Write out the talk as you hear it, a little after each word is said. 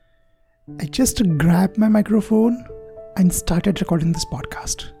I just grabbed my microphone and started recording this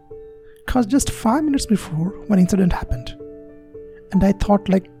podcast. Because just 5 minutes before, one incident happened. And I thought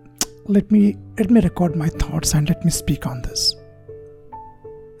let me record my thoughts and let me speak on this.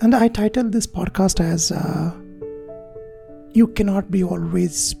 And I titled this podcast as You Cannot Be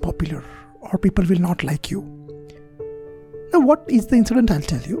Always Popular or People Will Not Like You. Now what is the incident? I'll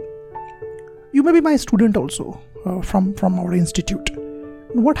tell you. You may be my student also from our institute.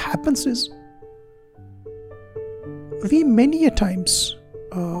 And what happens is we many a times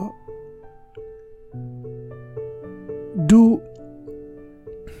do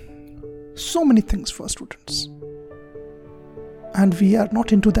so many things for students, and we are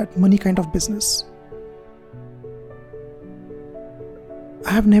not into that money kind of business.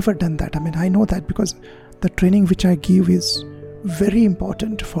 I have never done that. I know that because the training which I give is very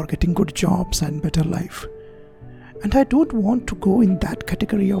important for getting good jobs and better life. And I don't want to go in that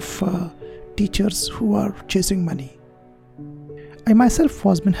category of teachers who are chasing money. I myself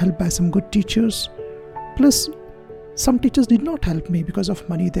was been helped by some good teachers. Plus, some teachers did not help me because of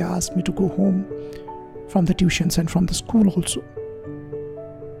money. They asked me to go home from the tuitions and from the school also.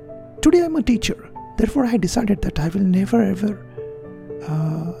 Today I'm a teacher. Therefore, I decided that I will never ever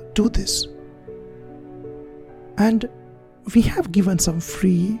do this. And we have given some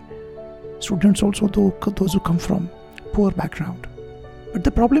free students also, those who come from poor background. But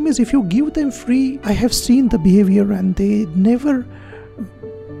the problem is, if you give them free, I have seen the behavior and they never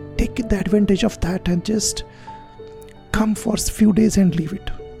take the advantage of that and just come for a few days and leave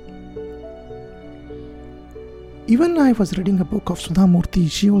it. Even I was reading a book of Sudha Murthy.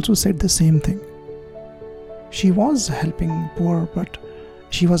 She also said the same thing. She was helping poor, but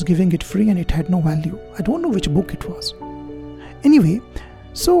she was giving it free and it had no value. I don't know which book it was. Anyway,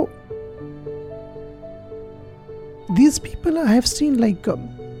 so these people I have seen,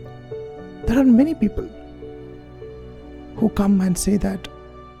 there are many people who come and say that,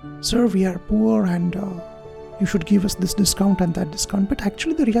 sir, we are poor and you should give us this discount and that discount. But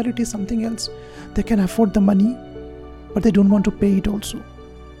actually the reality is something else. They can afford the money, but they don't want to pay it also.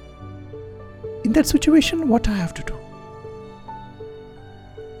 In that situation, what I have to do?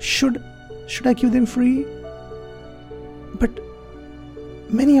 Should I give them free? But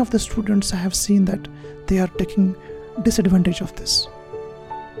many of the students I have seen that they are taking disadvantage of this.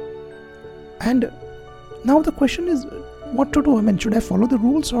 And now the question is what to do. Should I follow the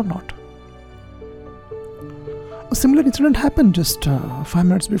rules or not? A similar incident happened just 5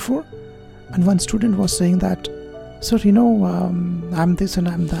 minutes before, and one student was saying that, sir, I'm this and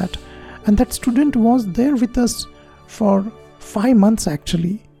I'm that. And that student was there with us for 5 months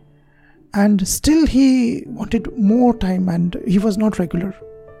actually, and still he wanted more time and he was not regular.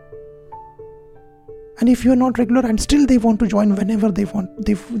 And if you are not regular and still they want to join whenever they want,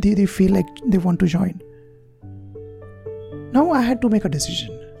 they feel like they want to join. Now I had to make a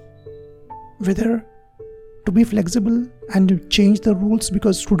decision whether to be flexible and change the rules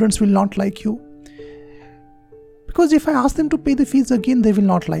because students will not like you. Because if I ask them to pay the fees again, they will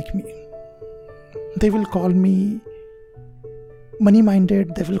not like me. They will call me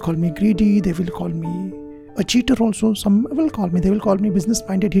money-minded, they will call me greedy, they will call me a cheater also. Some will call me, they will call me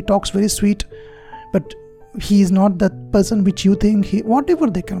business-minded. He talks very sweet, but he is not that person which you think he, whatever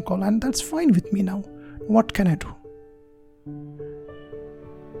they can call, and that's fine with me now. What can I do?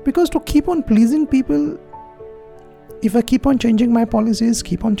 Because to keep on pleasing people, if I keep on changing my policies,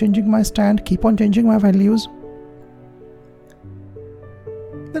 keep on changing my stand, keep on changing my values,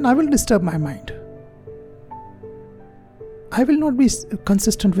 then I will disturb my mind. I will not be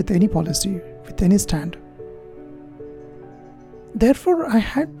consistent with any policy, with any stand. Therefore, I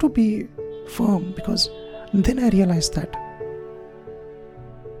had to be firm, because then I realized that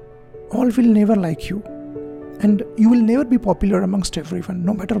all will never like you and you will never be popular amongst everyone,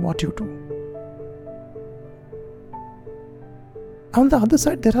 no matter what you do. On the other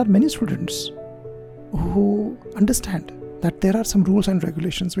side, there are many students who understand that there are some rules and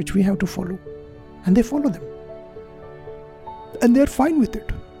regulations which we have to follow, and they follow them. And they are fine with it.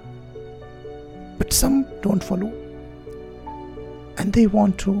 But some don't follow. And they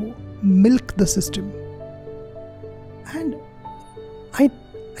want to milk the system. And I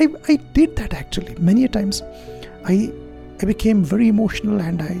did that actually. Many a times I became very emotional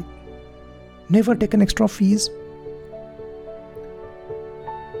and I never taken extra fees.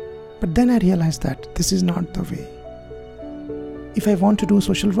 But then I realized that this is not the way. If I want to do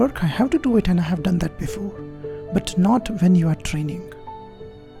social work, I have to do it, and I have done that before. But not when you are training.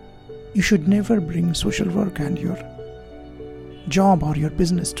 You should never bring social work and your job or your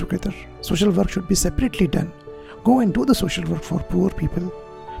business together. Social work should be separately done. Go and do the social work for poor people.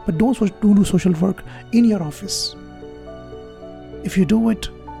 But don't do social work in your office. If you do it,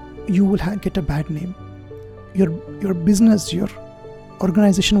 you will get a bad name. Your business, your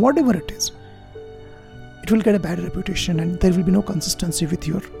organization, whatever it is, it will get a bad reputation, and there will be no consistency with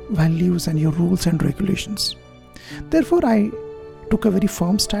your values and your rules and regulations. Therefore, I took a very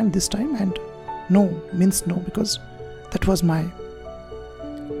firm stand this time, and no means no, because that was my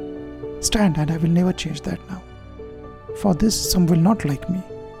stand and I will never change that now. For this, some will not like me,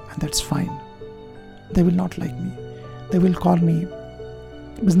 and that's fine. They will not like me. They will call me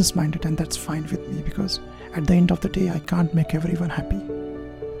business-minded, and that's fine with me, because at the end of the day, I can't make everyone happy.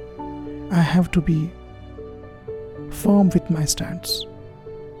 I have to be firm with my stance.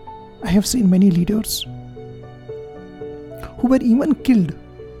 I have seen many leaders who were even killed,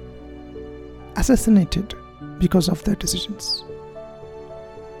 assassinated because of their decisions.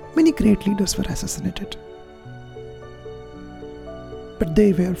 Many great leaders were assassinated, but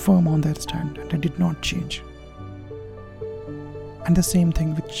they were firm on their stand and they did not change. And the same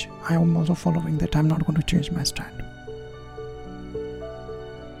thing which I am also following, that I'm not going to change my stand.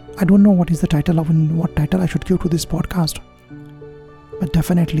 I don't know what is the title of what title I should give to this podcast, but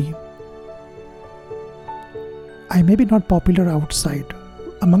definitely I may be not popular outside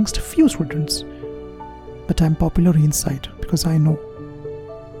amongst few students, but I'm popular inside, because I know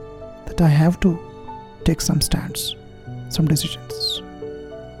that I have to take some stands, some decisions,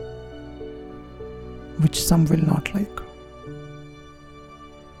 which some will not like.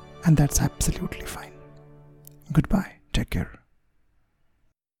 And that's absolutely fine. Goodbye. Take care.